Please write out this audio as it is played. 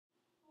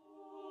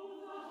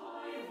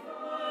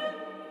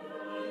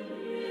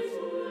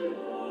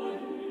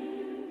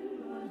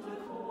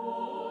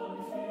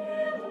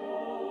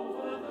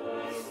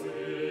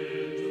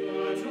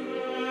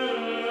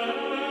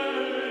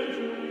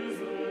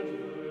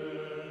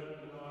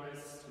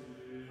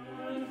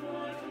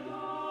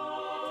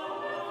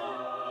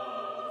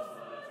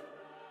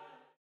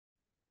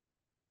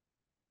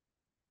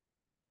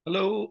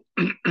Hello,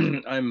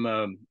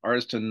 I'm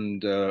artist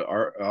and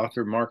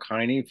author Mark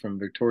Heine from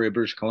Victoria,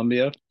 British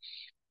Columbia,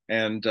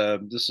 and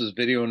this is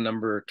video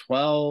number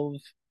 12,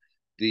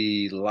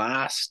 the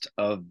last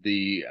of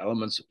the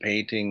Elements of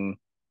Painting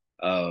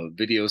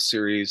video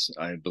series,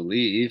 I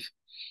believe,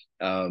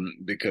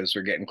 because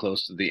we're getting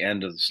close to the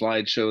end of the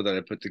slideshow that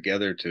I put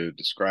together to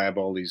describe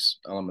all these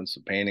elements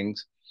of painting.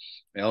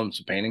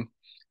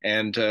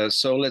 And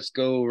so let's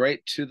go right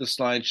to the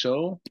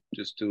slideshow.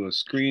 Just do a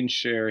screen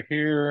share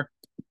here.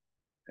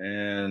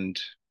 And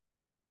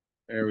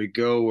there we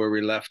go, where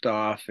we left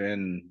off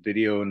in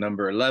video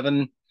number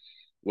 11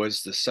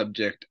 was the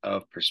subject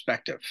of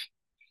perspective.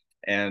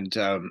 And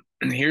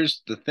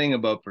here's the thing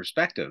about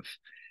perspective.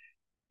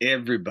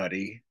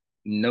 Everybody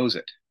knows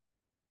it.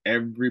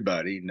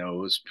 Everybody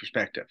knows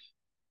perspective.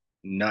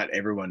 Not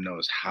everyone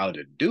knows how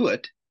to do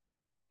it,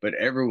 but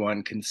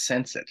everyone can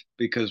sense it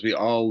because we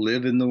all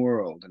live in the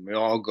world and we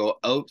all go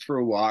out for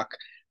a walk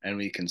and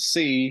we can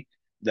see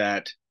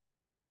that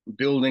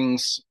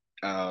buildings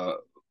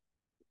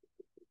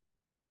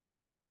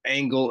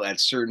angle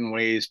at certain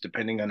ways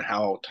depending on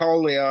how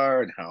tall they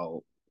are and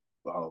how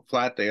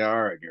flat they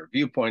are and your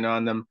viewpoint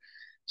on them.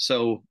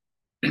 So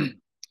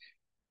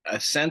a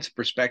sense of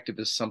perspective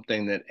is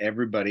something that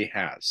everybody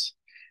has.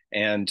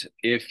 And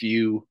if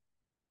you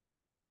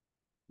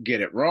get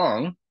it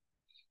wrong,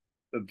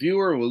 the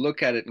viewer will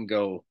look at it and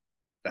go,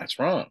 that's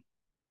wrong.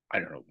 I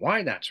don't know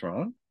why that's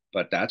wrong,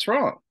 but that's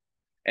wrong.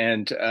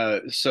 And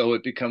so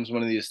it becomes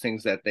one of these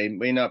things that they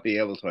may not be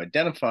able to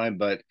identify,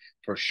 but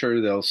for sure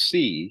they'll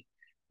see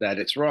that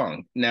it's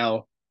wrong.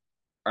 Now,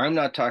 I'm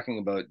not talking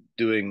about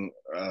doing,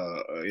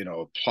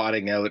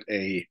 plotting out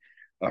a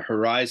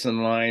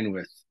horizon line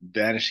with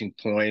vanishing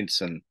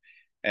points and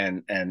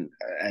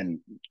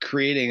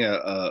creating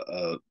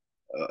a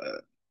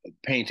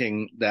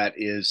painting that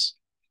is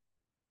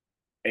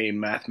a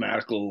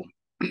mathematical,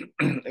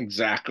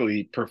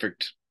 exactly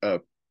perfect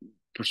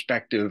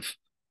perspective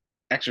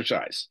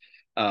exercise.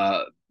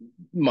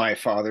 My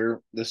father,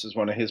 this is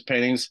one of his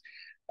paintings,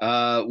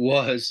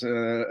 was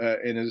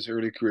in his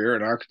early career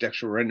an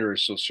architectural renderer,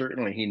 so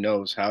certainly he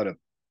knows how to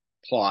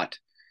plot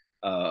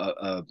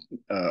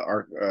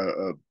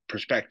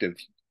perspective.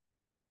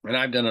 And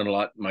I've done it a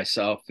lot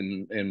myself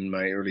in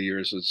my early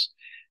years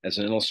as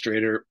an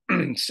illustrator,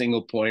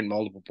 single point,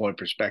 multiple point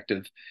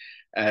perspective.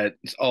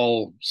 It's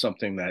all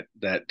something that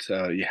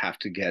you have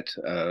to get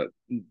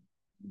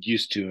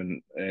used to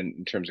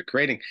in terms of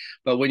creating.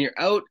 But when you're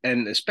out,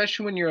 and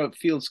especially when you're out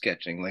field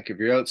sketching, like if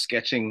you're out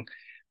sketching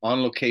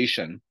on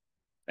location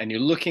and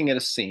you're looking at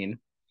a scene,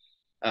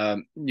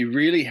 you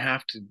really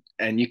have to,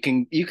 and you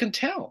can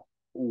tell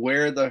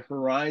where the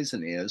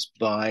horizon is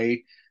by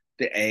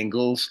the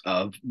angles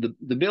of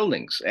the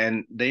buildings,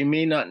 and they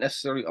may not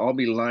necessarily all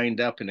be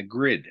lined up in a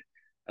grid,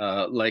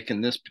 like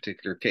in this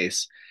particular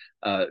case.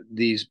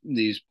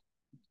 These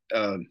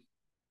uh,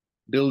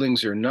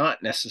 buildings are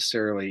not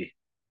necessarily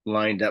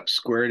lined up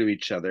square to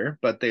each other,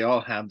 but they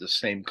all have the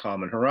same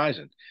common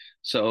horizon.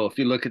 So if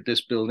you look at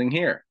this building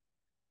here,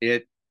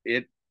 it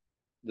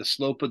the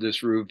slope of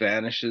this roof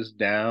vanishes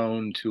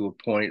down to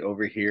a point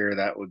over here.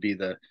 That would be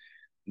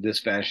this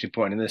vanishing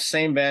point. And the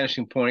same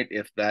vanishing point,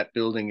 if that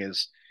building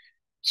is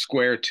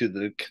square to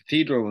the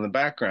cathedral in the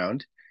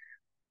background,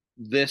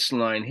 this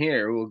line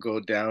here will go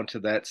down to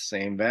that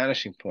same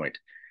vanishing point.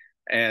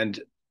 And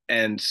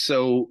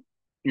so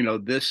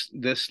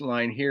this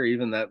line here,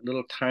 even that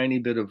little tiny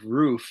bit of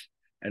roof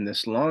and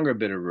this longer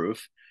bit of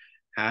roof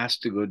has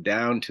to go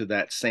down to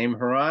that same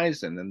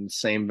horizon and the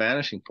same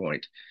vanishing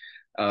point.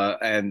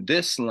 And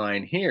this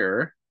line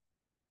here,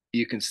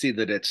 you can see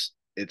that it's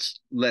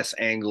less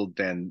angled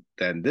than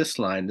this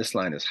line. This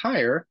line is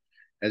higher.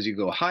 As you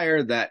go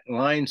higher, that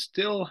line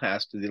still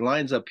has to, the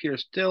lines up here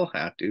still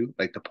have to,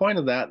 like the point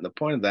of that and the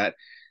point of that,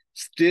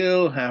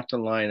 still have to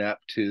line up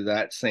to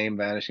that same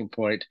vanishing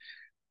point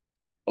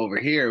over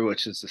here,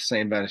 which is the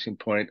same vanishing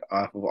point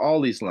off of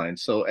all these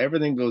lines. So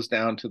everything goes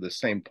down to the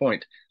same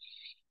point.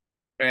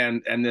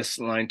 And this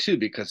line too,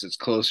 because it's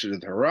closer to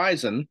the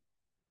horizon,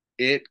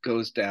 it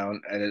goes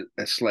down at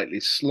a slightly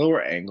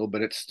slower angle,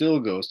 but it still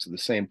goes to the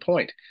same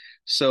point.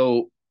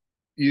 So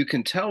you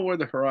can tell where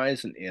the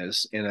horizon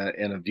is in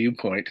a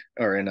viewpoint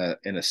or in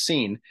a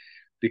scene,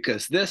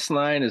 because this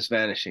line is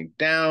vanishing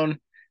down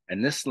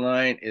and this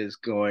line is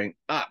going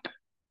up.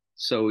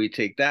 So we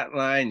take that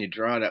line, you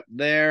draw it up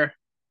there,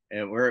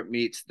 and where it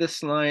meets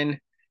this line,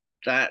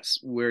 that's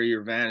where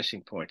your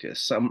vanishing point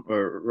is,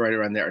 or right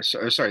around there.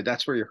 Sorry,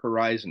 that's where your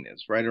horizon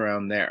is, right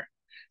around there.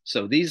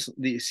 So this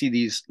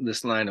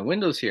line of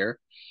windows here,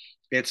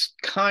 it's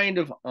kind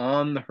of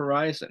on the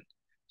horizon.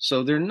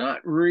 So they're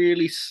not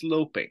really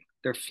sloping,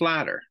 they're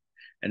flatter.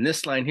 And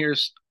this line here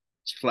is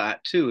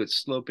flat too,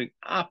 it's sloping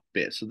up a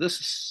bit. So this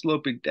is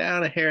sloping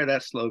down a hair,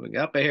 that's sloping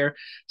up a hair.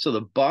 So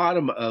the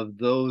bottom of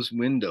those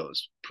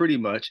windows pretty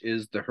much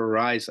is the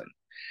horizon.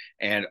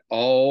 And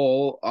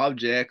all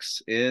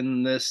objects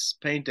in this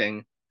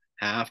painting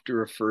have to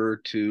refer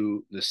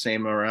to the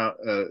same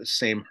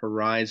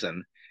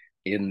horizon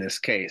in this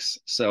case.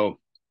 So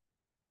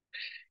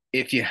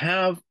if you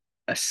have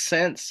a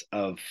sense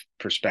of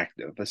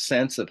perspective, a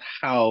sense of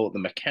how the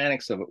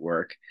mechanics of it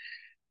work.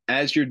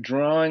 As you're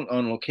drawing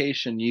on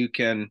location, you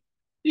can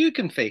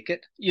fake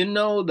it. You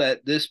know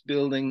that this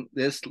building,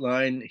 this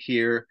line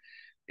here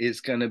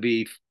is going to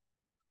be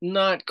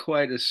not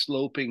quite as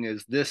sloping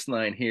as this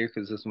line here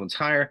because this one's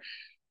higher.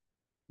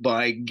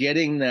 By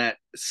getting that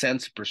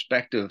sense of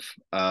perspective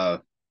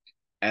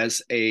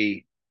as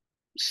a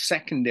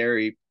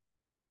secondary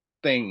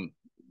thing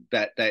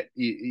that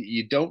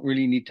you don't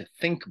really need to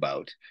think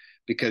about,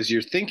 because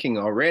you're thinking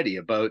already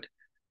about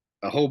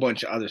a whole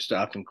bunch of other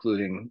stuff,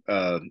 including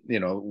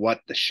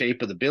what the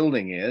shape of the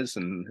building is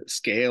and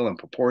scale and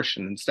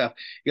proportion and stuff.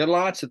 You got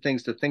lots of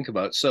things to think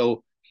about.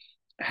 So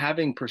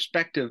having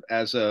perspective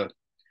as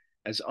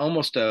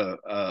almost an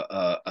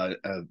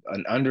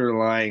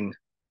underlying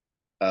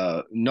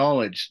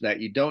knowledge that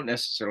you don't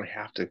necessarily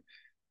have to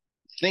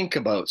think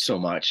about so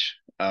much.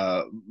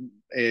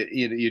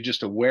 You're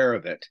just aware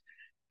of it.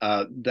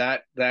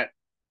 That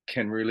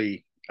can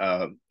really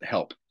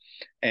help,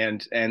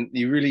 and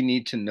you really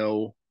need to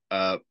know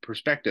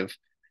perspective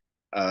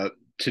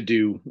to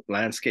do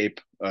landscape,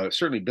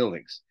 certainly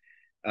buildings,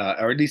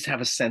 or at least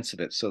have a sense of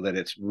it so that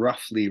it's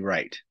roughly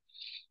right.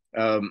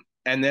 And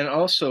then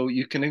also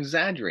you can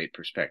exaggerate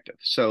perspective.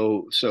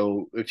 So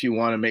if you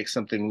want to make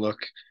something look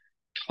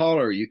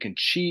taller, you can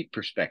cheat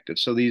perspective.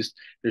 So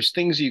there's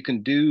things you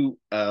can do.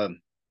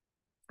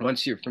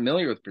 Once you're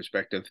familiar with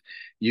perspective,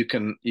 you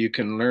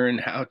can learn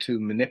how to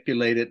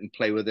manipulate it and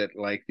play with it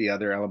like the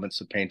other elements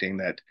of painting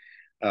that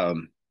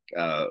um,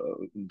 uh,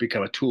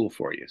 become a tool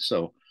for you.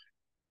 So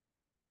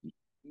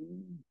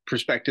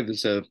perspective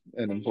is an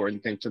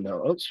important thing to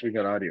know. Oops, we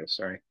got audio.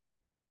 Sorry.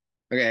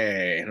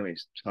 Okay, let me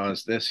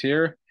pause this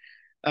here.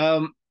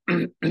 Um,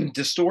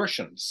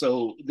 Distortion.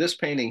 So this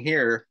painting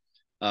here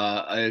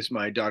is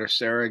my daughter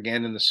Sarah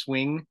again in the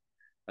swing,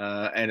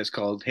 and it's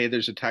called "Hey,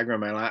 There's a Tiger on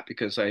My Lap"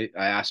 because I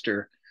asked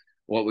her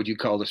what would you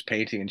call this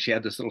painting, and she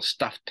had this little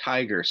stuffed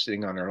tiger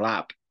sitting on her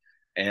lap,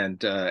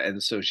 and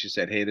so she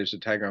said, "Hey, there's a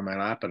tiger on my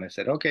lap," and I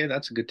said, "Okay,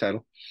 that's a good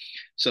title."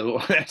 So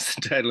that's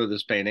the title of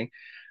this painting,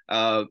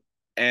 uh,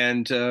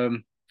 and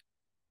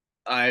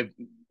I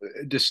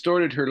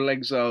distorted her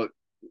legs out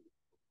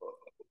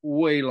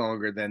way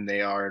longer than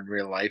they are in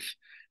real life,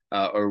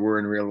 or were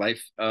in real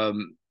life.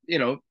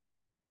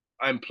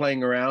 I'm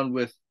playing around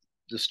with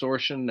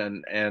distortion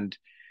and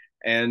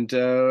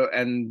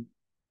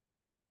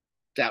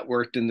that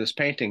worked in this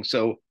painting.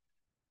 So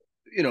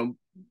you know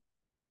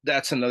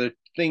that's another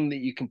thing that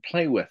you can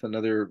play with,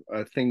 another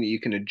thing that you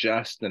can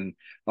adjust. And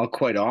I'll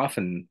quite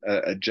often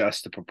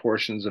adjust the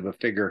proportions of a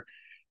figure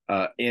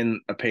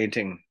in a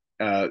painting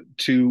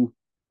to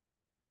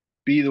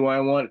be the way I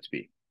want it to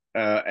be.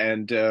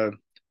 And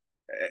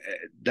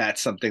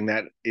That's something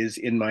that is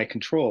in my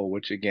control,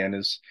 which again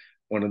is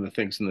one of the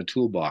things in the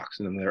toolbox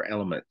and their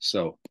element.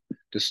 So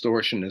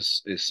distortion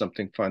is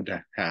something fun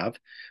to have.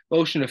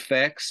 Motion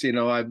effects,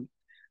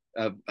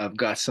 I've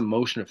got some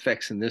motion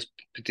effects in this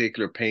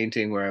particular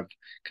painting where I've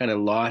kind of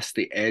lost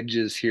the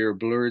edges here,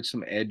 blurred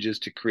some edges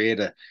to create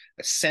a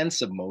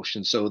sense of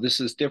motion. So this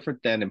is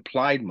different than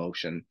implied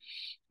motion,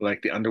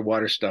 like the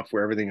underwater stuff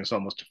where everything is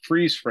almost a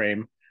freeze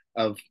frame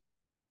of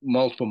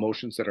multiple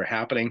motions that are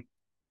happening.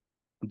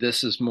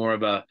 This is more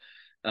of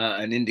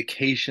an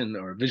indication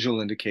or a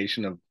visual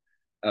indication of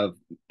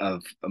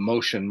of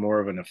emotion, more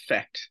of an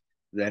effect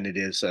than it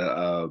is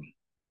a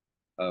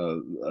a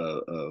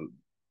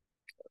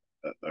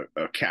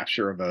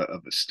capture of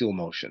a still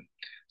motion.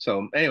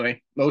 So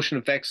anyway, motion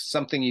effects,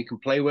 something you can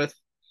play with.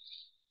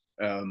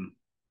 Um,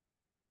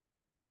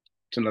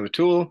 it's another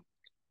tool.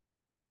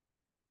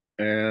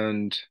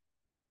 And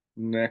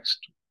next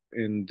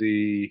in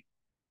the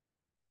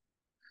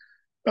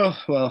Oh,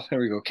 well, there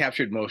we go.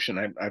 Captured motion.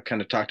 I've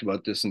kind of talked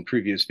about this in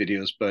previous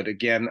videos, but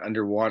again,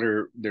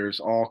 underwater, there's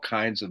all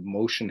kinds of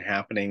motion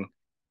happening.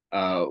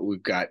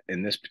 We've got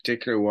in this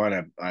particular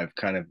one, I've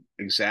kind of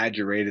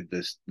exaggerated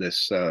these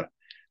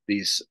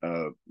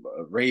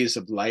rays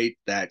of light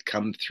that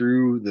come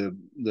through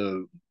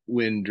the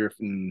wind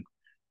driven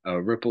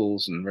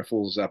ripples and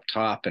riffles up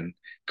top and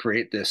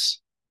create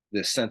this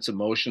sense of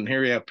motion.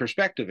 Here we have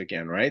perspective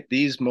again, right?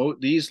 These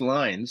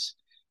lines,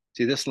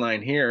 see this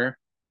line here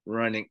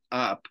running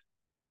up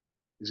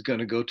is going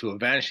to go to a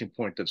vanishing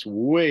point that's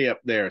way up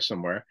there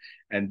somewhere.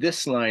 And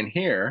this line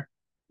here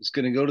is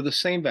going to go to the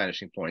same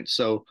vanishing point.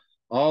 So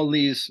all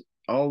these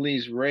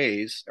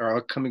rays are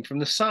all coming from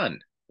the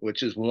sun,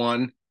 which is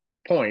one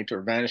point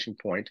or vanishing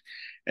point,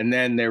 and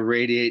then they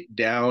radiate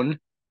down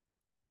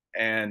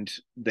and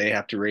they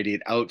have to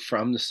radiate out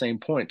from the same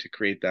point to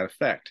create that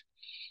effect.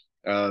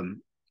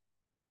 Um,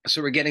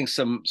 so we're getting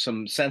some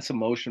sense of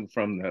motion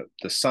from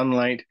the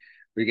sunlight.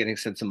 We're getting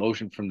sense of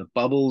motion from the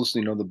bubbles.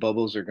 The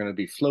bubbles are going to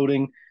be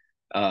floating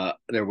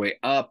their way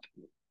up.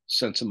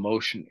 Sense of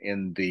motion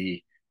in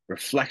the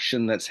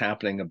reflection that's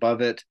happening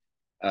above it.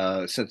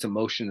 Sense of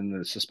motion in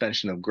the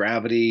suspension of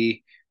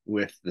gravity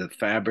with the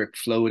fabric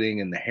floating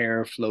and the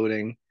hair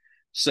floating.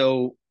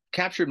 So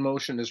captured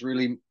motion is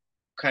really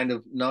kind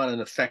of not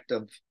an effect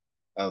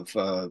of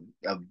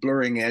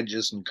blurring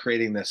edges and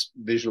creating this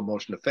visual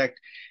motion effect.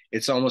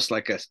 It's almost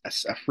like a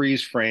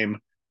freeze frame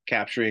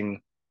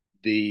capturing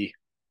the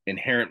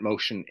inherent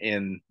motion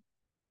in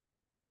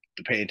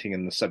the painting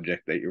and the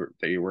subject that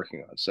you're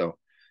working on. So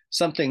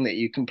something that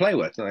you can play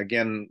with. And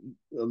again,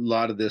 a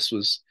lot of this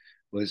was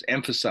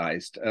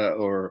emphasized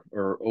or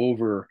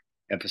over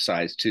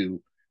emphasized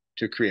to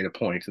create a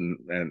point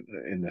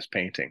in this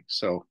painting.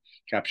 So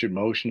captured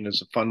motion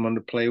is a fun one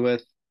to play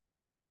with.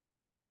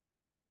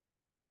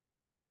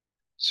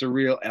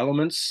 Surreal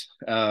elements.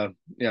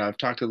 I've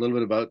talked a little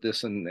bit about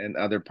this in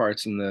other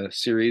parts in the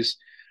series.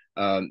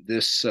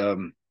 This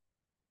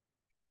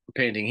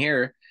painting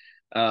here,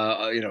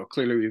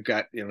 clearly we've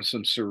got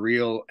some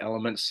surreal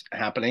elements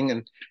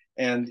happening,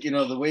 and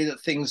the way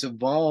that things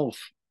evolve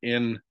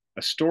in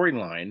a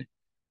storyline.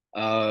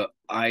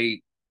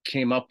 I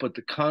came up with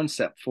the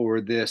concept for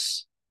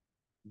this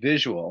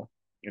visual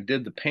and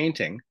did the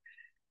painting,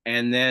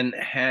 and then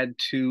had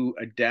to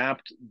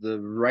adapt the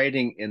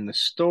writing in the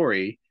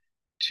story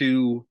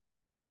to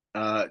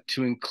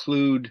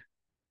include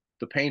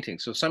the painting.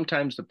 So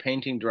sometimes the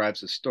painting drives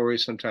the story,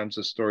 sometimes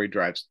the story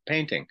drives the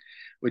painting,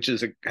 which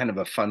is a kind of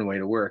a fun way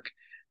to work.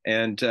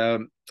 And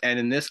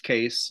in this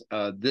case,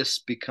 this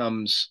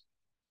becomes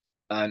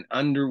an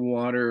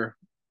underwater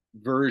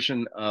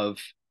version of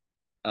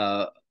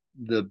uh,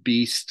 the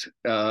beast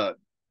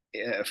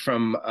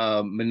from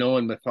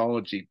Minoan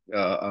mythology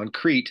on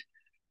Crete,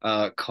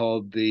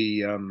 called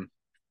the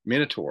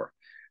Minotaur.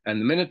 And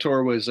the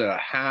Minotaur was a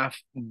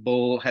half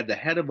bull, had the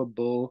head of a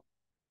bull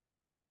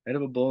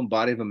and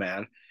body of a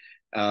man,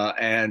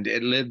 and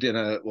it lived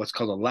in what's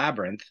called a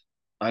labyrinth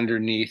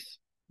underneath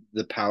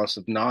the palace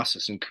of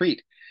Knossos in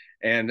Crete.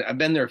 And I've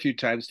been there a few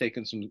times,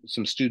 taken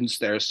some students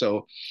there,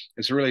 so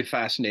it's a really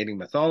fascinating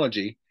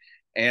mythology.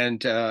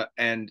 And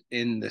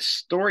in the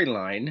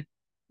storyline,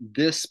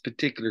 this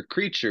particular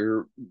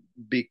creature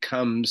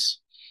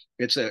becomes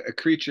it's a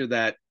creature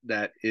that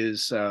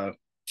is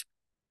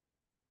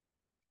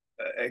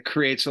it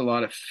creates a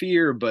lot of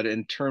fear, but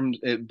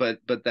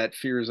but that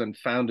fear is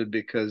unfounded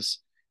because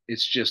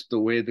it's just the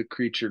way the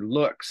creature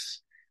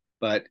looks.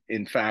 But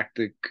in fact,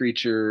 the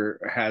creature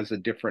has a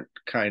different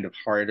kind of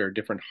heart, or a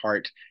different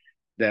heart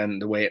than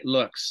the way it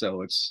looks.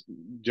 So it's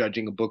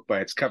judging a book by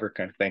its cover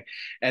kind of thing.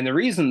 And the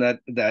reason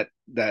that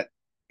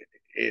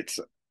it's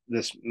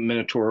this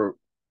Minotaur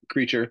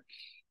creature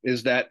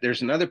is that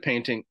there's another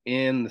painting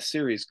in the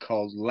series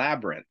called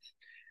Labyrinth,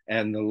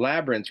 and the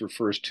labyrinth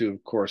refers to,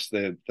 of course,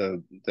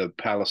 the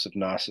palace of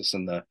Knossos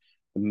and the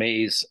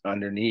maze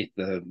underneath,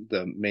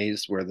 the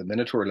maze where the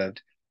Minotaur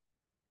lived.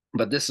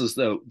 But this is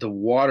the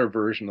water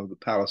version of the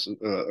palace,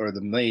 or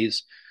the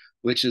maze,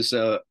 which is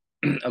a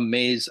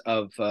maze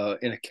of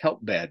in a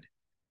kelp bed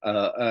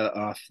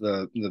off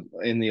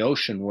in the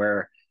ocean,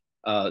 where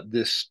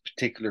this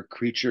particular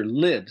creature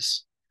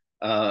lives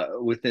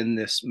within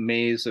this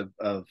maze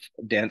of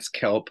dense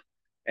kelp,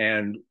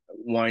 and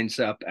winds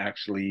up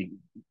actually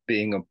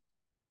being a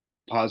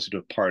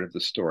positive part of the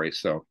story.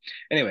 So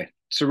anyway,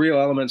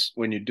 surreal elements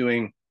when you're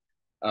doing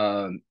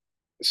um,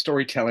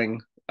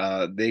 storytelling,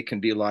 they can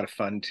be a lot of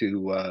fun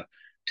to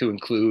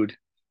include.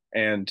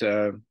 And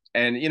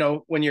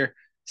when you're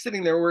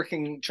sitting there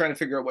working, trying to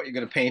figure out what you're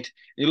going to paint,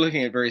 you're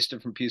looking at various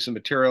different pieces of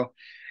material.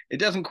 It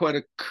doesn't quite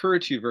occur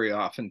to you very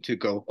often to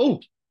go,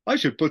 oh, I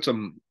should put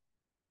some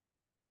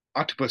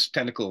octopus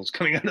tentacles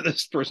coming out of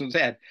this person's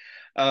head.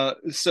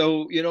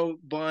 So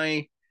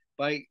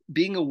by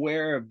being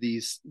aware of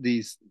these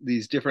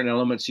different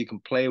elements you can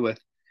play with,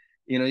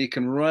 you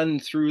can run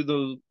through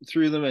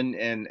them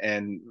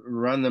and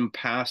run them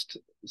past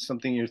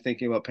something you're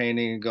thinking about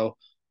painting and go,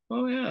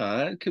 oh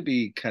yeah, that could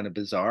be kind of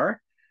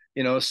bizarre.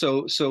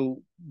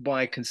 So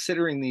by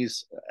considering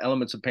these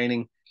elements of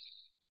painting,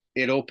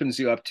 it opens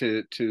you up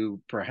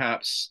to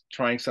perhaps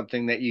trying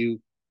something that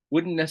you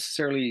wouldn't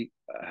necessarily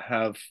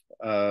have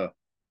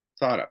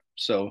thought of.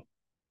 So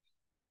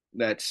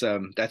that's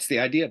the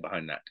idea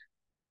behind that.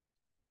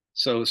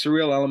 So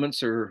surreal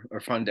elements are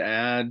fun to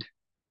add.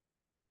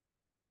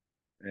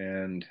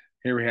 And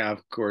here we have,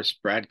 of course,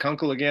 Brad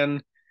Kunkel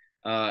again.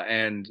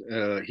 And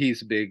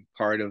he's a big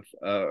part of,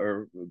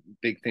 or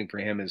big thing for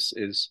him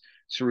is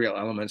surreal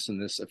elements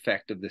and this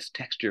effect of this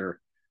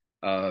texture.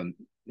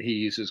 He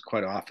uses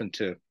quite often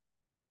to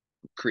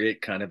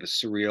create kind of a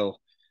surreal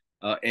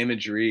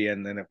imagery.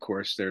 And then, of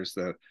course, there's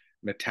the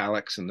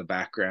metallics in the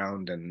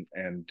background, and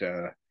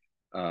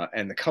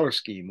the color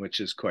scheme, which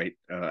is quite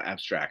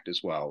abstract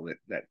as well.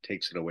 That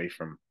takes it away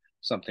from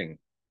something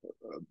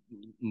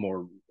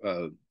more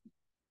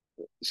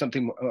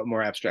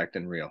more abstract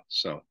than real.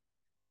 So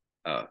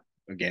uh,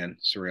 again,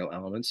 surreal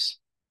elements.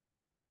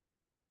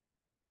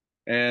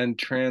 And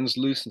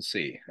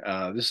translucency.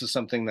 This is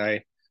something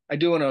that I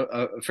do on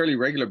a fairly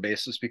regular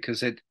basis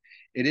because it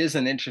is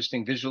an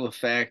interesting visual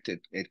effect.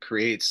 It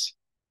creates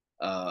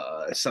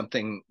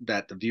something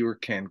that the viewer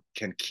can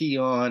key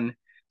on.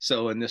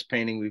 So in this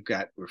painting, we've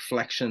got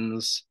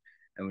reflections,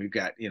 and we've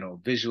got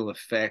visual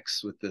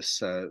effects with this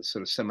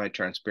sort of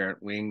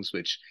semi-transparent wings,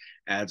 which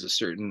adds a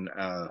certain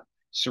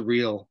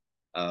surreal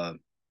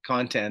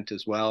content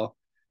as well.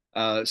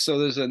 So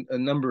there's a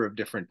number of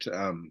different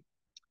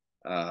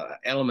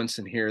elements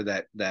in here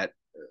that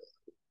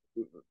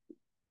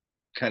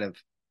kind of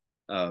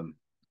um,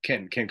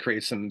 can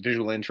create some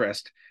visual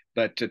interest.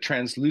 But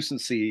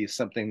translucency is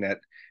something that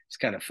is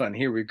kind of fun.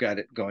 Here we've got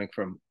it going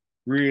from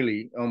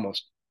really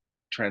almost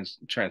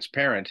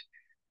transparent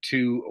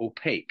to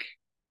opaque,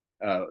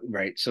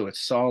 right? So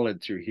it's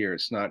solid through here.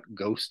 It's not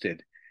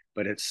ghosted,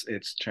 but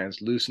it's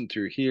translucent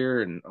through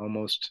here and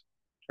almost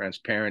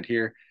transparent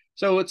here.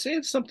 So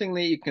it's something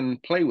that you can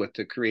play with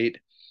to create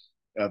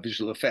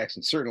visual effects,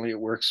 and certainly it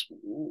works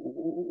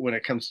when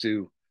it comes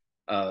to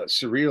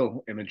surreal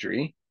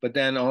imagery. But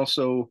then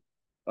also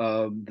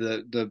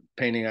the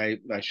painting I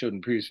showed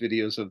in previous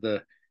videos of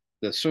the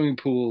swimming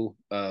pool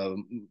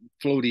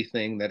floaty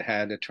thing that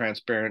had a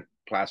transparent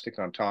plastic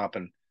on top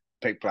and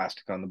fake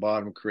plastic on the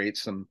bottom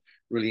creates some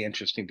really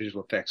interesting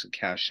visual effects and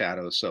cast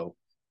shadows. So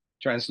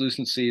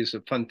translucency is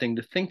a fun thing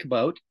to think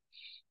about,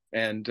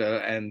 and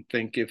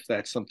think if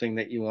that's something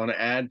that you want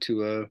to add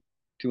to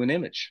an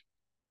image.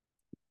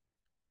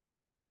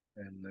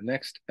 And the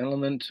next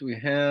element we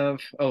have,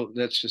 oh,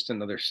 that's just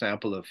another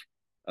sample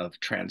of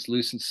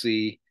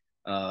translucency.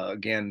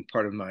 Again,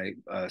 part of my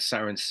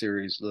Siren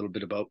series, a little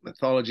bit about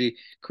mythology,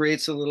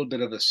 creates a little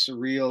bit of a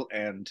surreal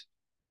and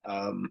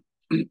um,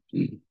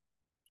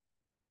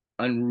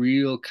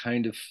 unreal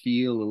kind of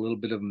feel, a little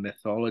bit of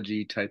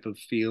mythology type of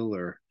feel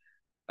or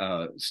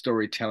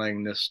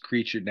storytelling. This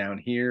creature down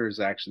here is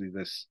actually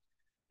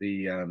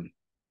the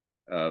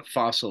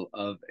fossil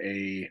of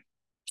a,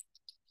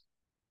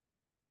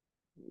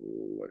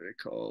 what are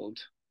they called?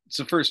 It's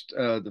the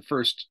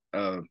first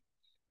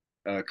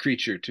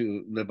creature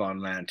to live on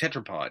land,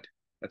 tetrapod.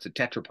 That's a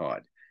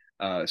tetrapod.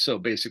 So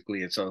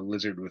basically, it's a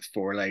lizard with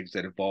four legs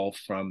that evolved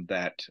from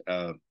that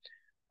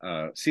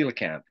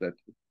coelacanth that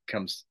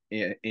comes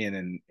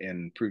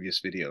in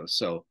previous videos.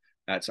 So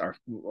that's our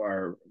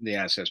the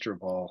ancestor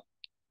of all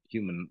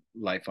human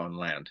life on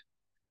land.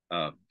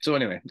 So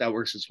anyway, that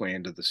works its way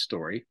into the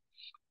story.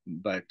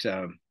 But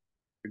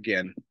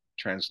again,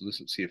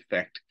 translucency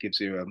effect gives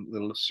you a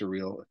little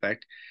surreal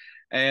effect.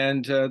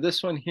 And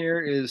this one here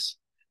is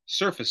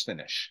surface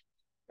finish.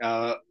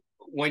 Uh,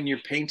 when you're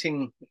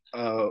painting,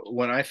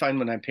 when I find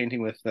when I'm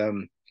painting with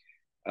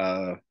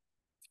uh,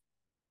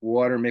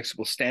 water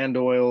mixable stand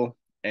oil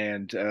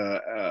and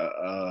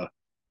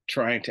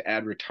trying to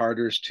add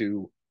retarders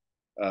to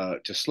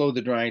slow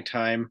the drying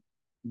time,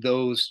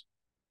 those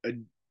uh,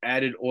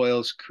 added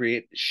oils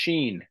create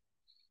sheen,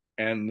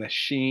 and the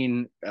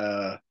sheen,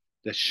 the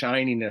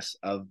shininess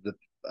of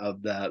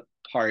that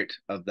part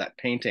of that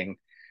painting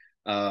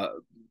uh,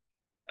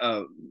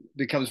 uh,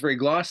 becomes very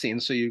glossy.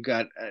 And so you've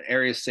got an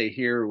area, say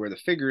here, where the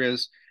figure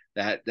is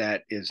that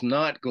is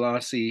not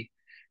glossy,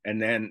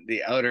 and then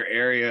the outer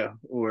area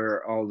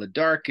where all the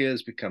dark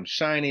is becomes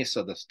shiny.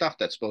 So the stuff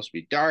that's supposed to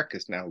be dark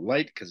is now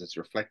light because it's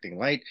reflecting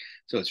light.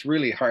 So it's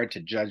really hard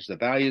to judge the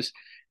values.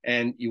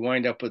 And you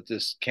wind up with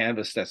this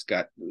canvas that's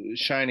got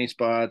shiny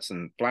spots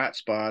and flat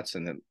spots,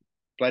 and then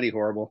bloody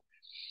horrible.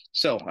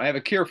 So I have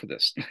a cure for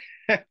this,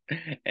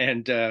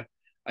 and I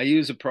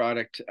use a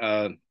product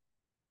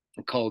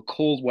called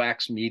Cold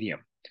Wax Medium,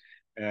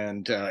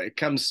 and it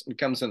comes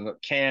in a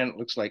can. It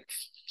looks like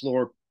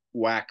floor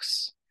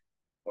wax.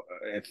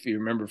 If you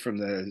remember from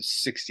the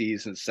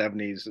 60s and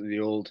 70s, the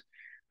old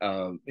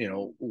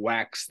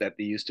wax that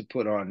they used to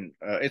put on.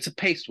 It's a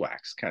paste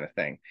wax kind of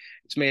thing.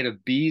 It's made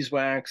of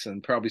beeswax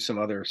and probably some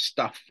other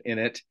stuff in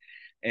it.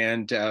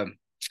 And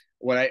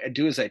what I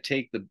do is I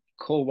take the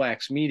cold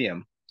wax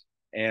medium,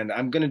 and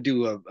I'm going to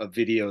do a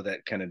video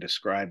that kind of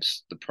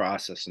describes the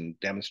process and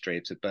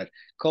demonstrates it. But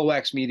cold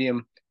wax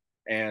medium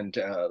and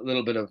a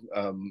little bit of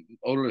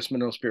odorless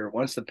mineral spirit.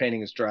 Once the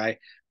painting is dry,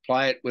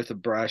 apply it with a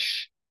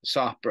brush,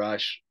 soft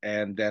brush,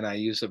 and then I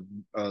use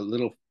a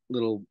little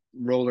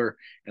roller,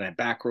 and I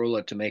back roll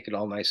it to make it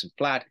all nice and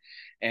flat.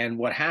 And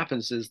what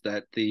happens is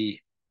that the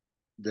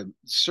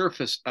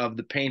surface of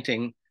the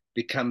painting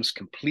becomes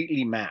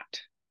completely matte.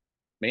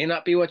 May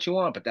not be what you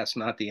want, but that's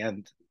not the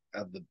end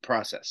of the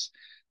process.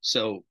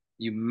 So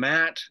you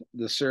mat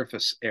the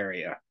surface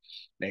area,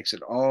 makes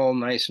it all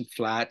nice and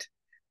flat,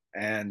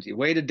 and you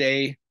wait a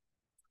day,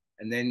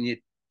 and then you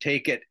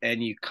take it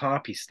and you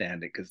copy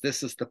stand it, because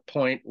this is the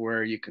point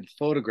where you can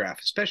photograph,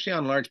 especially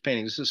on large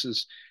paintings. This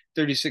is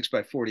 36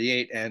 by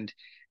 48, and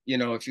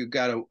if you've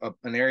got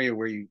an area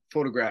where you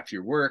photograph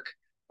your work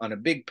on a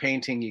big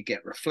painting, you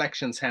get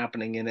reflections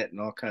happening in it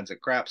and all kinds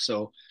of crap.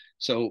 So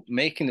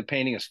making the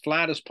painting as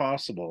flat as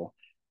possible,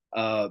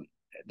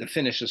 the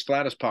finish as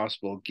flat as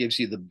possible, gives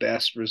you the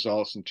best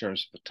results in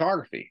terms of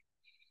photography.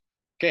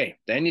 Okay,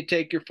 then you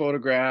take your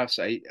photographs.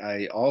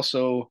 I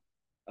also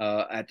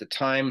at the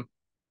time,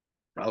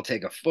 I'll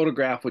take a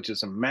photograph, which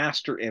is a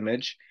master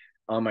image.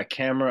 On my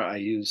camera, I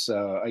use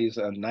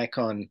a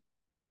Nikon.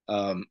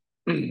 I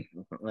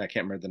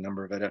can't remember the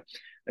number of it.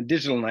 A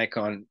digital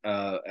Nikon,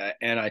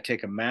 and I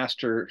take a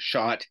master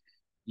shot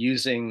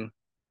using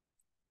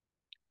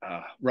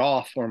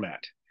RAW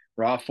format.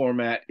 RAW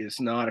format is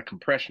not a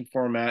compression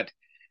format.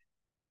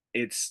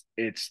 it's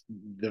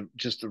the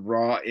just the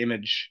raw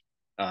image,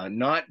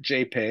 not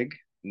JPEG,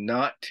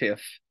 not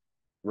TIFF,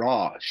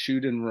 raw,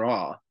 shoot in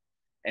raw,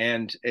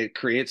 and it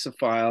creates a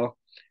file,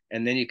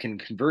 and then you can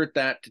convert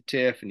that to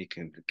TIFF, and you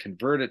can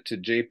convert it to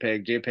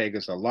JPEG. JPEG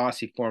is a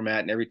lossy format,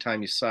 and every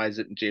time you size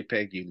it in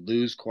JPEG, you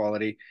lose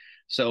quality.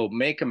 So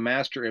make a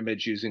master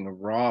image using a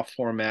raw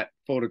format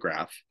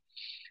photograph,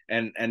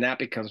 and that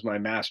becomes my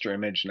master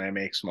image, and I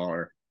make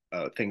smaller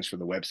things for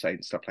the website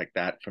and stuff like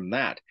that from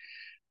that.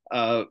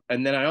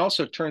 And then I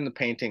also turn the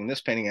painting,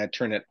 this painting, I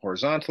turn it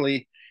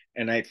horizontally,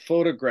 and I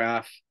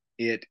photograph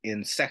it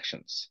in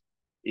sections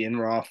in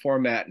raw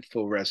format and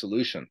full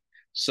resolution.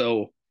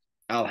 So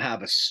I'll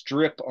have a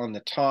strip on the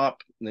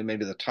top, then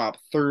maybe the top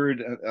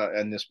third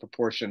in this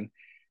proportion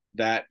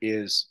that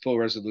is full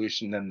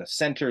resolution, then the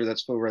center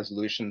that's full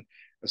resolution.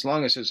 As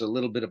long as there's a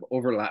little bit of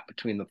overlap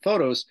between the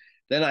photos,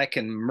 then I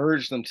can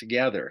merge them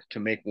together to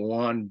make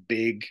one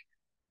big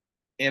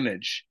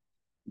image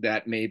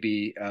that may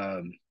be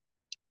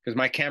because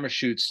my camera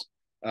shoots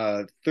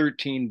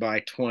 13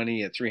 by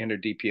 20 at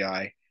 300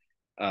 dpi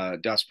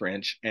dots per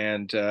inch,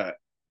 and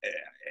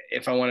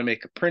if I want to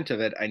make a print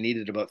of it, I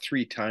needed about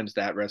 3 times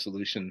that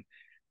resolution,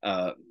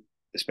 uh,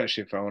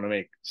 especially if I want to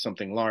make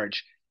something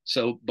large.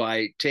 So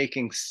by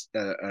taking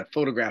a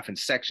photograph in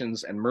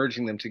sections and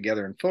merging them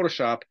together in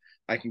Photoshop,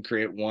 I can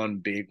create one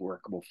big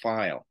workable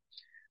file.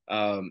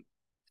 Um,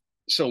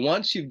 so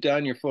once you've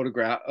done your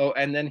photograph, oh,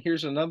 and then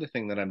here's another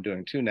thing that I'm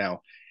doing too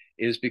now,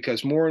 is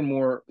because more and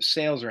more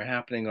sales are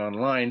happening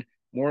online,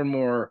 more and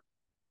more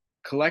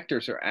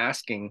collectors are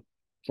asking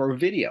for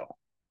video.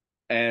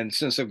 And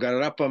since I've got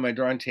it up on my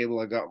drawing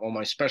table, I got all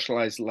my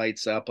specialized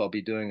lights up. I'll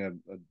be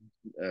doing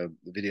a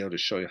video to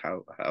show you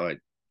how I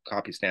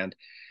copy stand.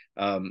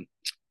 Um,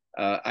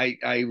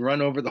 I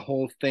run over the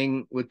whole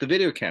thing with the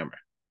video camera,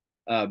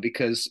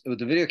 because with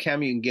the video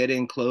camera you can get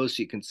in close,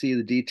 you can see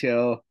the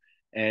detail,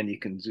 and you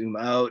can zoom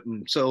out.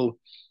 And so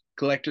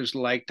collectors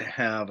like to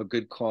have a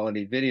good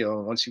quality video.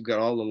 And once you've got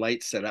all the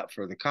lights set up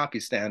for the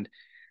copy stand,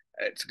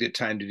 it's a good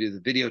time to do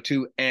the video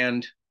too.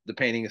 And the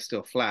painting is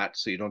still flat,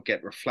 so you don't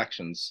get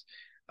reflections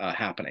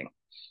happening.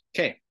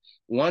 Okay,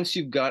 once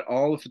you've got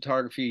all the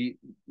photography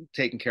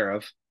taken care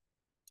of,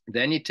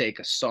 then you take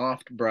a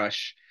soft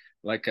brush,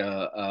 like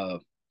a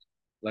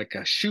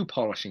shoe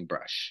polishing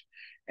brush,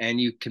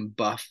 and you can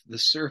buff the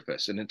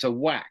surface, and it's a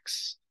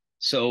wax.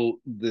 So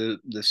the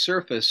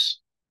surface,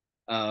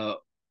 uh,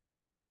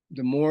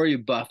 the more you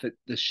buff it,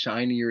 the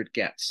shinier it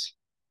gets.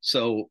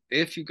 So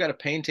if you've got a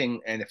painting,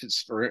 and if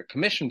it's for a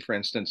commission, for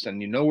instance,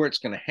 and you know where it's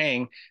going to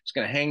hang, it's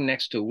going to hang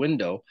next to a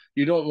window.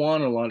 You don't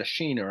want a lot of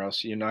sheen, or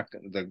else you're not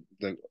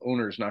the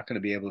owner is not going to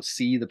be able to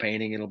see the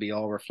painting. It'll be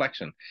all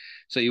reflection.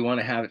 So you want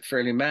to have it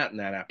fairly matte in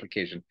that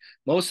application.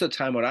 Most of the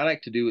time, what I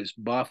like to do is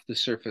buff the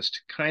surface to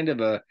kind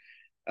of a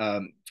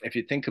if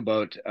you think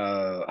about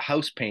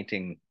house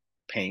painting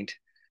paint,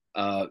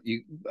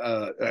 you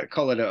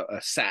call it a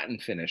satin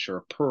finish or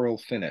a pearl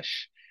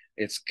finish.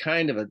 It's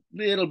kind of a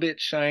little bit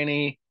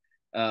shiny,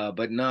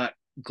 but not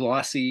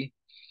glossy.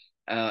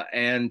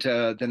 And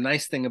the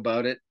nice thing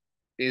about it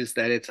is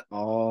that it's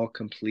all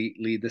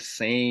completely the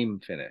same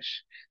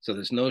finish. So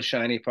there's no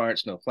shiny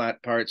parts, no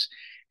flat parts.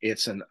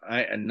 It's a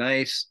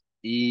nice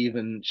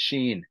even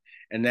sheen.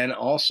 And then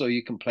also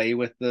you can play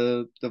with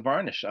the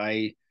varnish.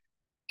 I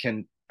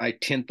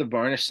tint the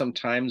varnish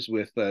sometimes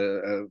with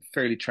a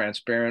fairly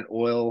transparent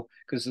oil,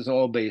 because it's an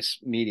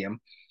oil-based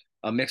medium.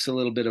 I'll mix a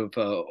little bit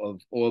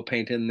of oil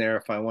paint in there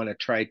if I want to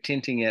try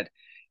tinting it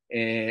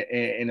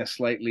in a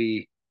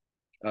slightly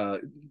uh,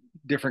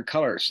 different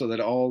color, so that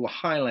all the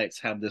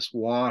highlights have this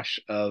wash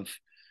of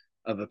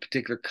a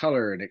particular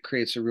color, and it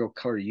creates a real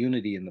color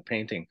unity in the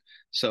painting.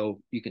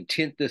 So you can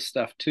tint this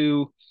stuff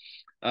too.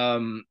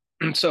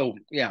 So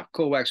yeah,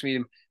 cold wax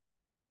medium.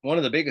 One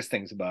of the biggest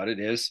things about it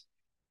is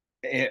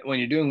when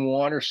you're doing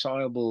water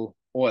soluble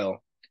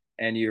oil,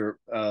 and you're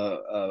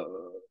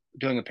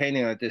doing a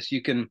painting like this,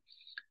 you can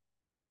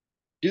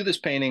do this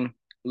painting,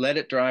 let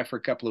it dry for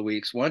a couple of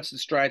weeks. Once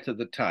it's dry to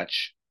the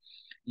touch,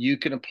 you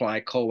can apply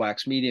cold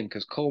wax medium,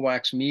 because cold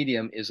wax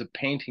medium is a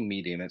painting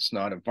medium. It's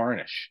not a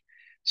varnish.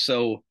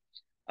 So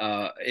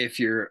if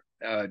you're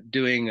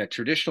doing a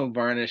traditional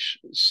varnish,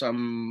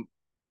 some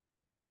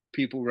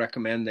people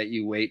recommend that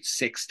you wait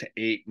 6 to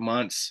 8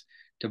 months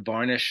to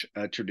varnish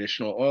a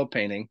traditional oil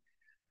painting.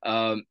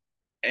 Um,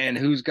 and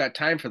who's got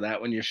time for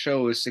that when your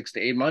show is 6 to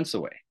 8 months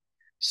away?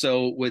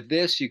 So with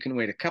this, you can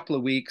wait a couple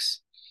of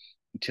weeks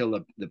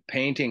until the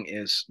painting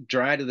is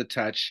dry to the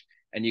touch,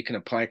 and you can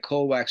apply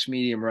cold wax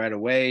medium right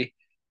away,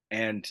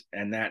 and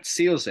that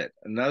seals it.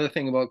 Another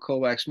thing about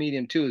cold wax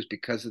medium too is,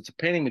 because it's a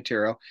painting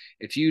material,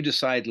 if you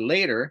decide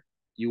later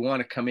you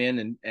want to come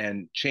in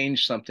and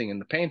change something in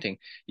the painting,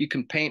 you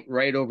can paint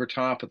right over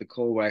top of the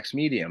cold wax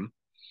medium,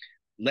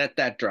 let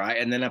that dry,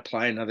 and then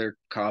apply another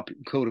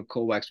coat of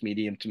cold wax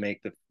medium to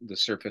make the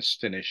surface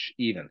finish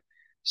even.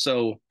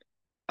 So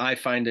I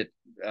find it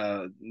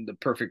the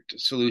perfect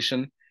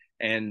solution,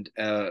 and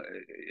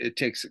it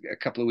takes a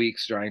couple of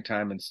weeks drying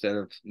time instead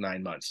of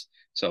 9 months.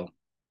 So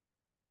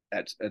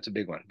that's a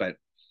big one. But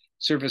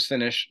Surface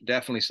finish,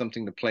 definitely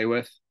something to play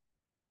with.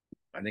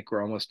 I think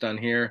we're almost done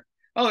here.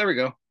 Oh, there we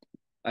go.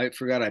 I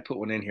forgot I put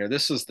one in here.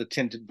 This is the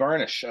tinted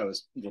varnish I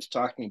was just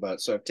talking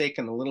about. So I've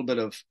taken a little bit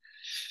of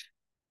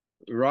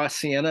raw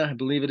sienna, I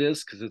believe it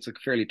is, because it's a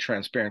fairly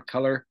transparent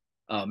color,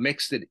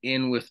 mixed it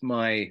in with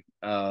my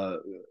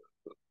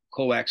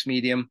coax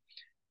medium.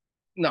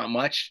 Not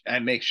much. I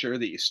make sure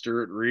that you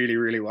stir it really,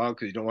 really well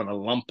because you don't want a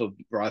lump of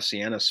raw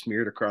sienna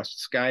smeared across the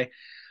sky.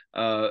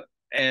 Uh,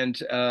 and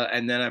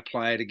then I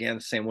apply it again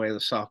the same way with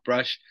a soft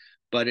brush,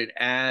 but it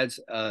adds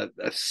a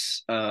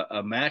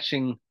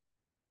matching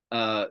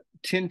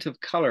tint of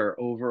color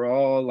over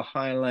all the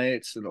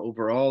highlights and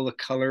over all the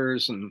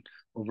colors and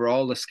over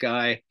all the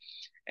sky,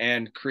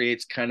 and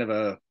creates kind of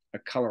a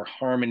color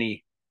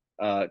harmony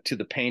to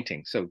the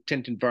painting. So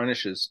tint and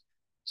varnish is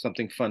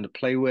something fun to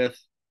play with.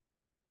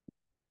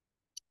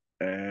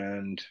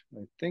 And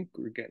I think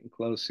we're getting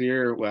close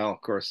here. Well,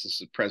 of course,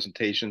 this is a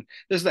presentation.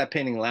 This is that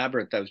painting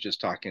Labyrinth I was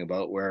just talking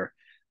about, where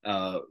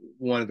uh,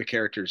 one of the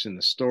characters in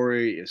the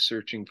story is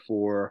searching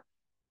for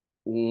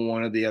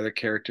one of the other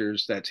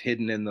characters that's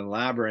hidden in the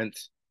labyrinth,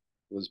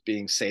 was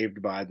being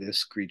saved by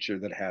this creature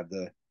that had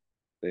the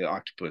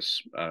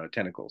octopus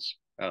tentacles,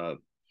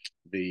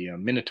 the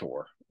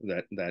Minotaur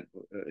that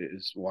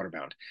is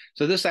waterbound.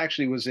 So this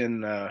actually was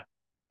in what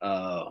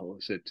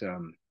was it?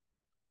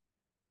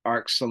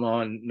 Arc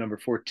Salon number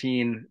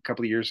 14 a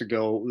couple of years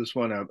ago. This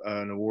won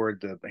an award,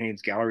 the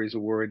Haynes Galleries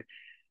Award.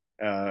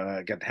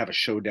 Got to have a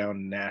showdown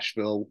in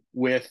Nashville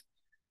with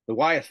the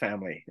Wyeth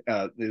family.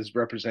 Is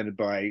represented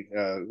by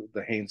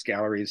the Haynes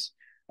Galleries.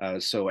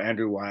 So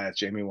Andrew Wyeth,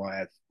 Jamie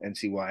Wyeth,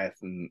 NC Wyeth,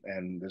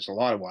 and there's a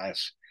lot of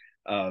Wyeths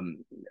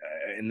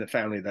in the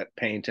family that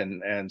paint,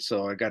 and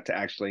so I got to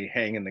actually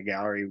hang in the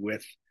gallery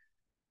with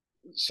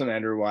Sir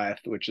Andrew Wyeth,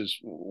 which is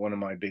one of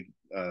my big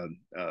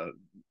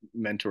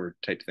mentor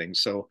type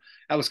things. So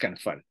that was kind of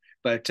fun.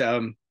 But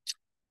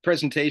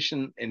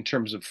presentation in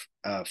terms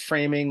of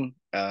framing,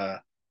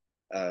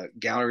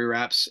 gallery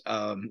wraps.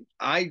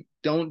 I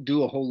don't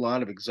do a whole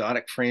lot of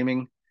exotic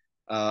framing.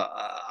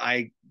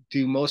 I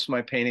do most of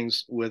my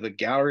paintings with a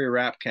gallery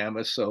wrap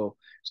canvas. So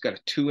it's got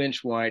a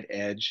 2-inch wide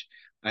edge.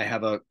 I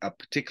have a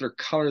particular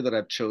color that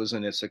I've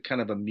chosen. It's a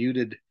kind of a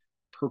muted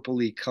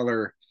purpley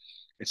color.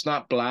 It's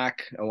not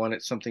black. I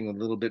wanted something with a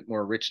little bit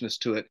more richness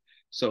to it.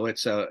 So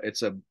it's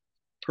a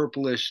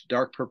purplish,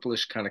 dark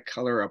purplish kind of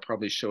color. I'll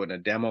probably show it in a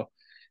demo.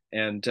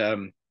 And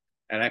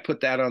I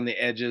put that on the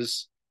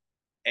edges.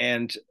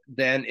 And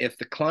then if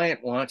the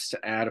client wants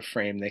to add a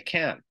frame, they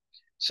can.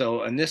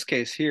 So in this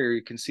case here,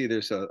 you can see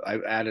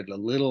I've added a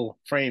little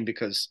frame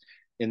because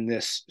in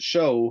this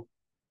show,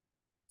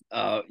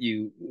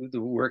 the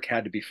work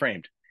had to be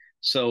framed.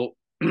 So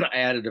I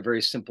added a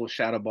very simple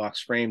shadow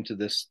box frame to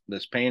this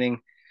painting.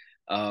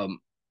 Um,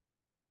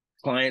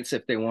 Clients,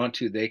 if they want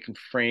to, they can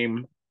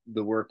frame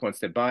the work once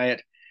they buy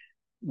it.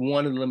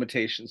 One of the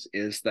limitations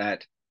is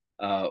that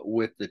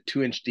with the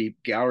 2-inch deep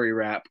gallery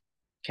wrap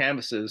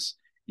canvases,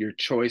 your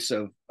choice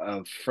of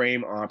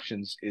frame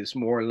options is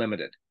more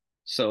limited.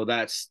 So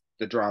that's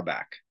the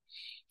drawback.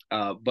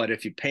 But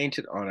if you paint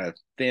it on a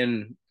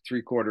thin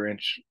 3/4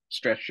 inch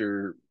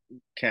stretcher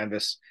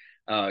canvas,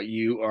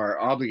 you are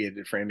obligated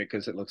to frame it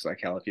because it looks like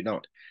hell if you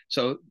don't.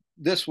 So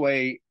this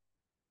way,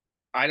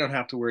 I don't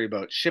have to worry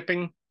about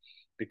shipping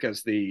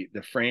because the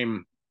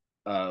frame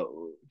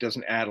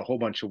doesn't add a whole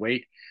bunch of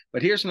weight.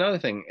 But here's another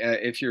thing: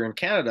 if you're in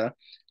Canada,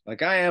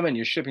 like I am, and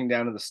you're shipping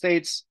down to the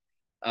States,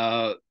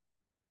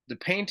 the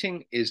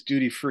painting is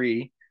duty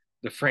free,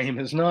 the frame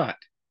is not.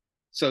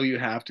 So you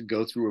have to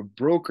go through a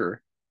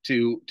broker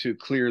to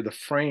clear the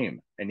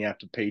frame, and you have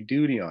to pay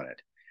duty on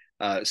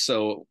it.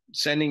 So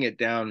sending it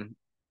down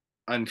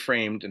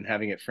unframed and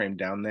having it framed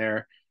down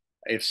there,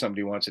 if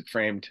somebody wants it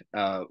framed,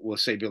 will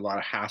save you a lot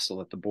of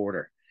hassle at the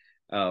border.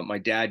 My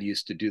dad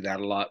used to do that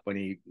a lot when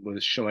he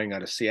was showing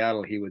out of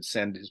Seattle. He would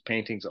send his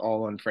paintings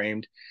all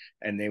unframed,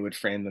 and they would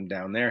frame them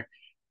down there.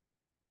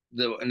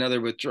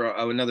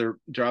 Another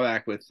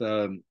drawback with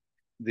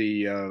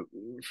the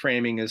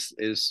framing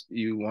is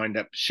you wind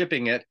up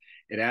shipping it.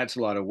 It adds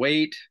a lot of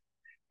weight,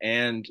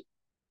 and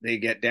they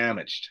get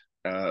damaged.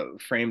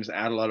 Frames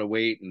add a lot of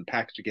weight, and the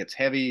package gets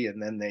heavy,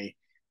 and then they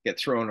get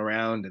thrown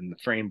around, and the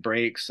frame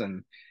breaks.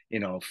 And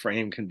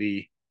frame can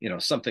be,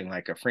 something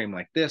like a frame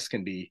like this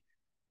can be,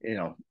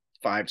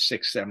 5,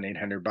 6, 7,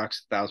 $800,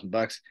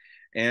 $1,000,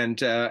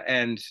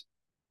 and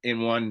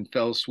in one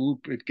fell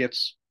swoop it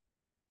gets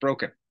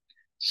broken.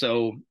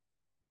 So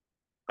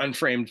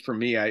unframed for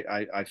me,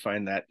 I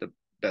find that the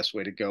best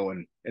way to go.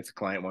 And if the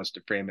client wants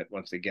to frame it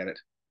once they get it,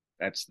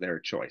 that's their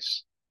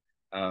choice.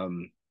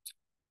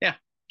 Yeah,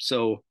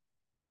 so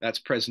that's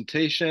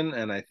presentation,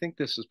 and I think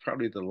this is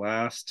probably the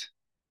last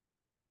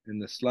in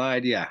the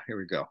slide. Yeah, here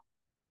we go.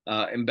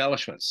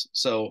 Embellishments.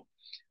 So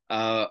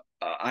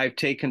I've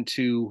taken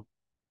to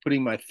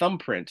putting my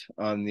thumbprint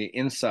on the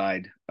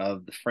inside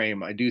of the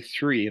frame. I do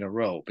 3 in a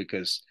row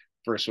because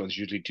first one's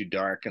usually too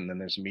dark, and then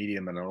there's a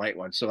medium and a light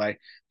one. So I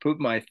put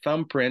my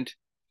thumbprint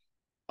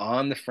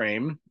on the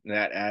frame.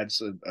 That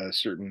adds a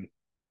certain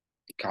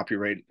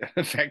copyright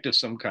effect of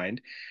some kind.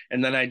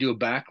 And then I do a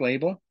back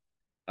label,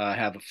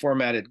 have a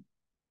formatted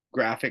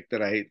graphic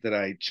that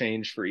I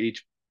change for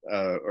each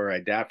or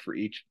adapt for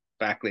each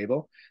back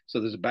label. So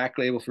there's a back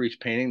label for each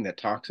painting that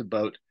talks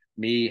about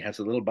me, has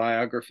a little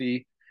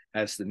biography,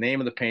 has the name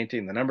of the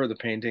painting, the number of the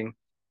painting,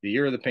 the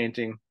year of the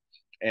painting,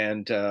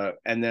 and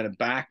then a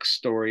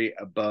backstory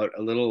about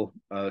a little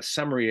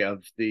summary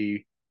of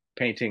the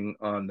painting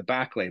on the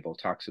back label.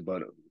 Talks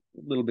about a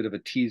little bit of a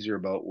teaser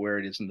about where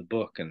it is in the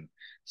book and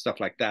stuff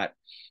like that.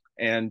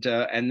 And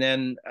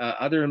then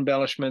other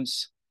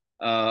embellishments.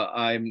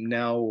 I'm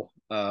now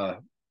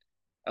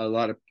a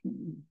lot of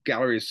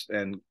galleries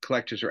and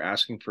collectors are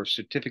asking for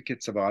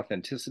certificates of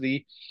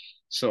authenticity.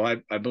 So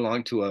I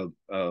belong to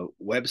a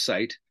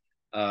website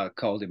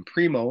called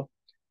Imprimo.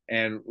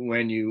 And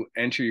when you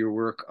enter your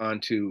work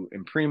onto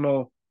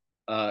Imprimo,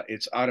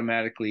 it's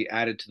automatically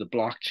added to the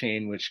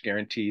blockchain, which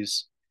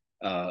guarantees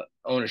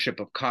ownership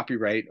of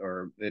copyright,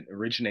 or it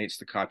originates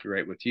the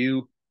copyright with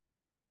you.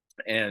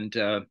 And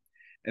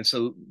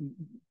so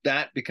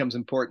that becomes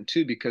important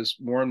too, because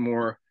more and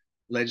more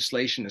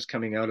legislation is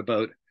coming out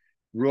about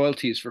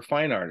royalties for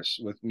fine artists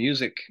with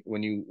music.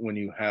 When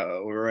you have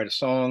or write a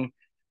song,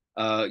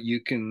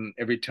 you can,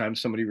 every time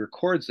somebody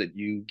records it,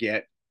 you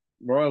get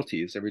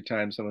royalties. Every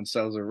time someone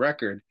sells a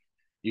record,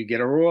 you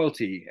get a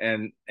royalty.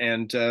 And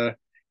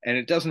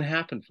it doesn't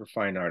happen for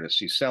fine artists.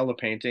 You sell the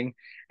painting,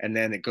 and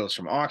then it goes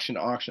from auction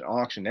to auction to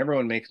auction.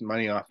 Everyone makes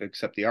money off it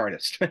except the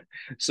artist.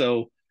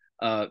 So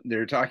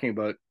they're talking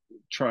about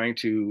trying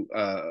to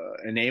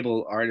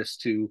enable artists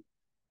to,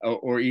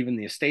 or even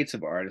the estates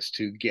of artists,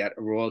 to get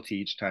a royalty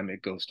each time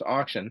it goes to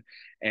auction.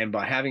 And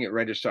by having it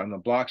registered on the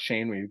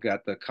blockchain, where you've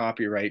got the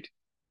copyright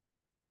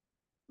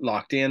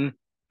locked in,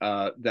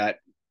 that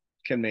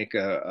can make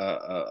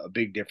a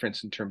big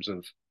difference in terms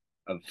of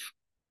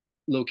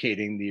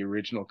locating the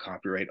original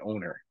copyright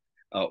owner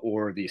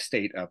or the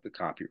estate of the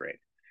copyright.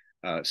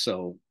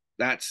 So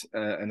that's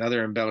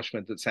another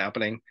embellishment that's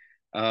happening.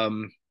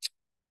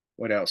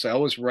 What else? I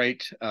always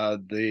write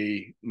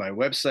my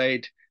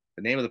website,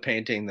 the name of the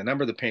painting, the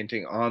number of the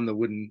painting on the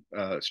wooden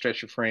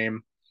stretcher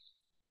frame,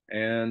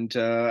 and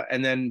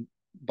then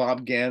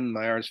Bob Gann,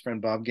 my artist friend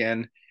Bob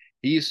Gann,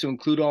 he used to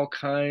include all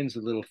kinds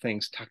of little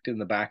things tucked in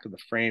the back of the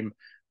frame,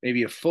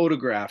 maybe a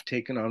photograph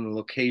taken on the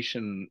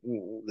location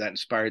that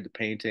inspired the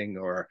painting,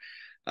 or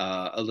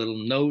a little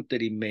note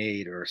that he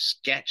made, or a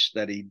sketch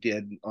that he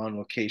did on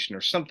location,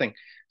 or something.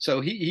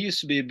 So he used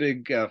to be a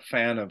big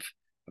fan of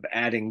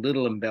adding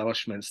little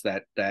embellishments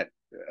that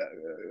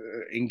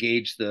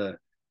engage the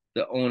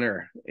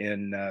owner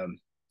in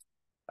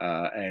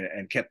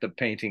and kept the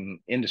painting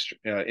industry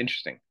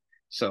interesting.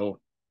 So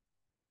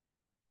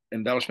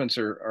embellishments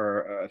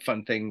are a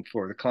fun thing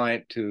for the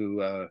client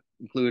to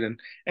include,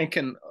 and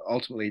can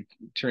ultimately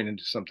turn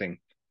into something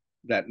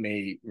that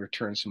may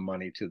return some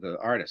money to the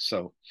artist.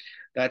 So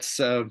that's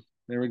there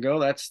we go.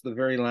 That's the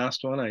very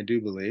last one, I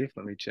do believe.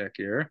 Let me check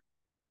here.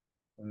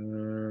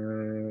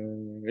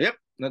 Yep,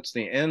 that's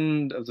the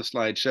end of the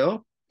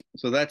slideshow.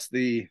 So that's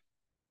there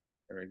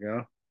we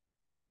go.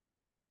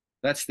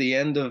 That's the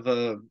end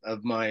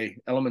of my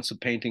Elements of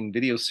Painting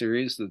video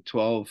series, the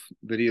 12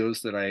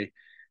 videos that I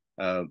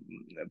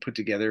put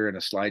together in a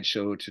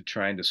slideshow to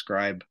try and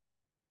describe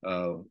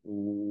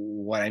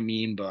what I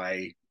mean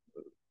by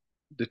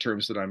the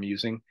terms that I'm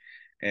using.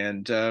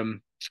 And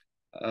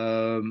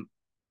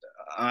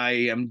I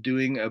am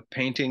doing a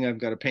painting. I've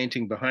got a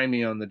painting behind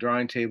me on the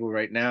drawing table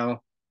right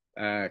now.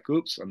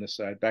 Oops, on this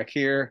side back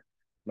here,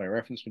 my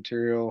reference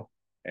material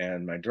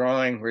and my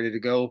drawing ready to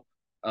go.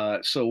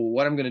 So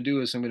what I'm going to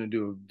do is I'm going to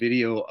do a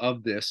video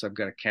of this. I've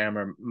got a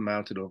camera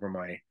mounted over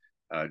my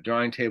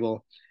drawing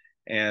table,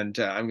 and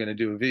I'm going to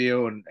do a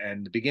video.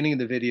 And the beginning of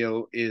the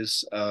video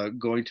is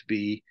going to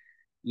be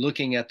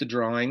looking at the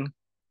drawing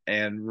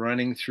and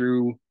running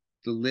through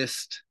the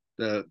list,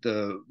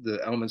 the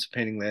elements of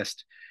painting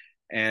list.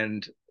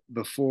 And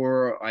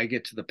before I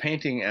get to the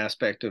painting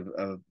aspect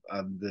of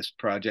this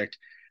project,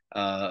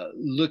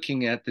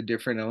 looking at the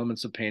different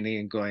elements of painting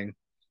and going,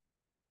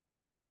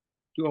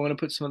 do I want to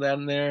put some of that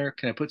in there?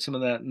 Can I put some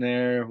of that in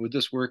there? Would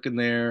this work in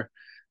there?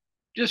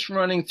 Just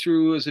running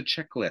through as a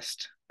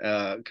checklist,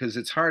 because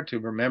it's hard to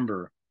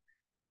remember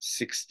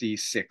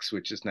 66,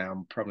 which is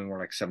now probably more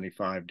like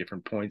 75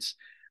 different points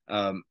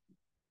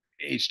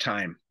each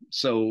time.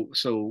 So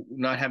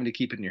not having to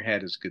keep it in your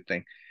head is a good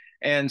thing.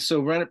 And so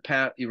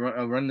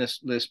run this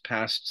list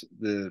past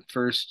the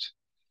first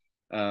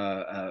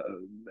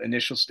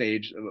initial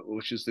stage,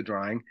 which is the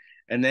drawing.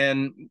 And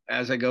then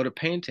as I go to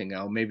painting,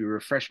 I'll maybe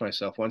refresh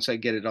myself. Once I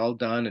get it all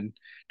done and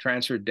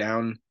transferred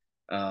down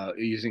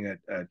using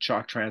a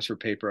chalk transfer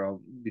paper,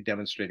 I'll be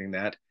demonstrating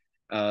that.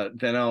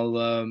 Then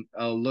I'll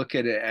look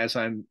at it as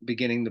I'm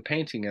beginning the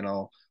painting, and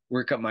I'll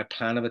work up my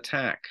plan of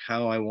attack,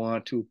 how I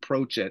want to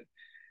approach it.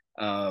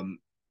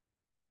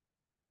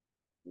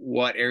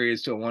 What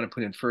areas do I want to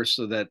put in first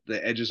so that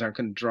the edges aren't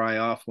going to dry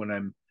off when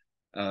I'm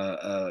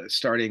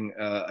starting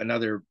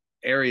another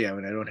area,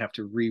 and I don't have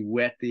to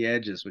re-wet the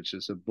edges, which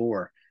is a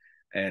bore.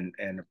 and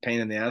a pain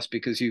in the ass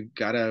because you've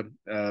got to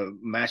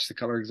match the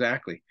color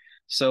exactly.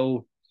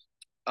 So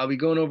I'll be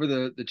going over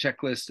the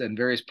checklist and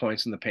various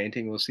points in the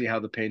painting. We'll see how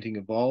the painting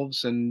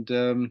evolves, and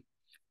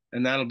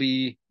that'll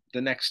be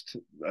the next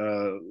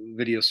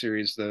video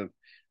series, the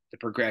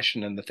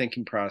progression and the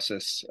thinking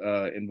process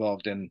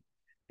involved in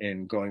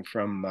going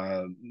from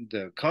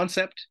the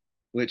concept,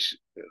 which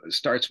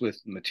starts with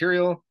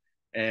material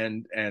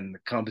and the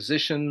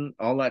composition,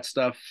 all that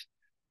stuff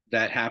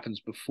that happens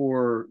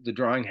before the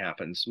drawing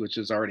happens, which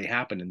has already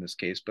happened in this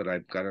case, but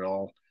I've got it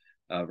all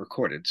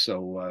recorded.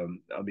 So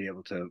I'll be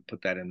able to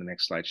put that in the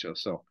next slideshow.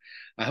 So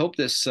I hope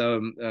this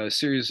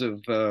series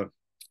of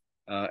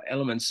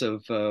elements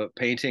of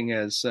painting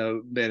has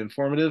been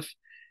informative,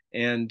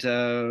 and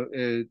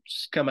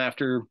it's come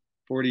after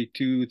 3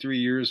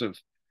 years of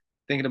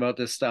thinking about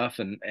this stuff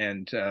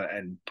and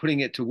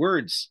putting it to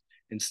words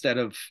instead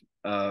of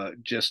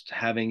just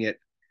having it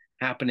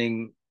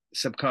happening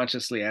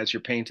subconsciously as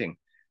you're painting.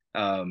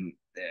 Putting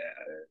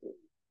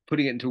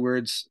it into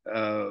words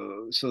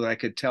so that I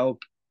could tell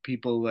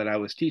people that I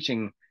was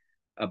teaching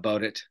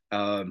about it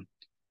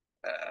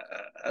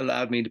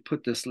allowed me to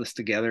put this list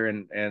together,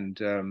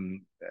 and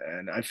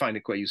I find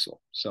it quite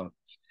useful. So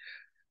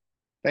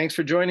thanks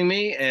for joining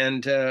me,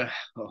 and I'll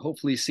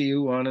hopefully see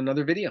you on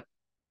another video.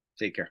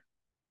 Take care.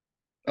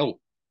 Oh,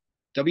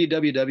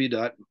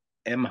 www.mheine.com,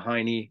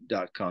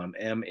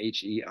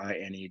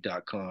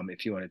 Mheine.com.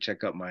 If you want to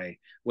check out my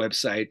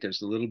website,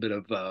 there's a little bit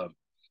of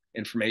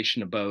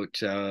information about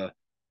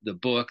the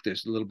book.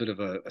 There's a little bit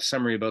of a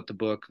summary about the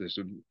book. There's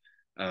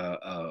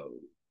a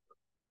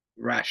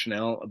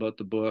rationale about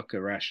the book,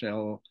 a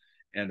rationale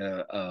and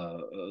a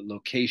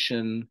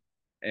location,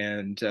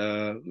 and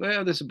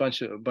well, there's a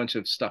bunch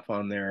of stuff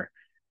on there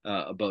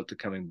about the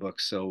coming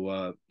book.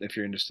 So if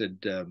you're interested,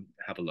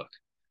 have a look.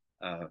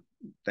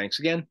 Thanks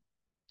again.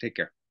 Take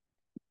care.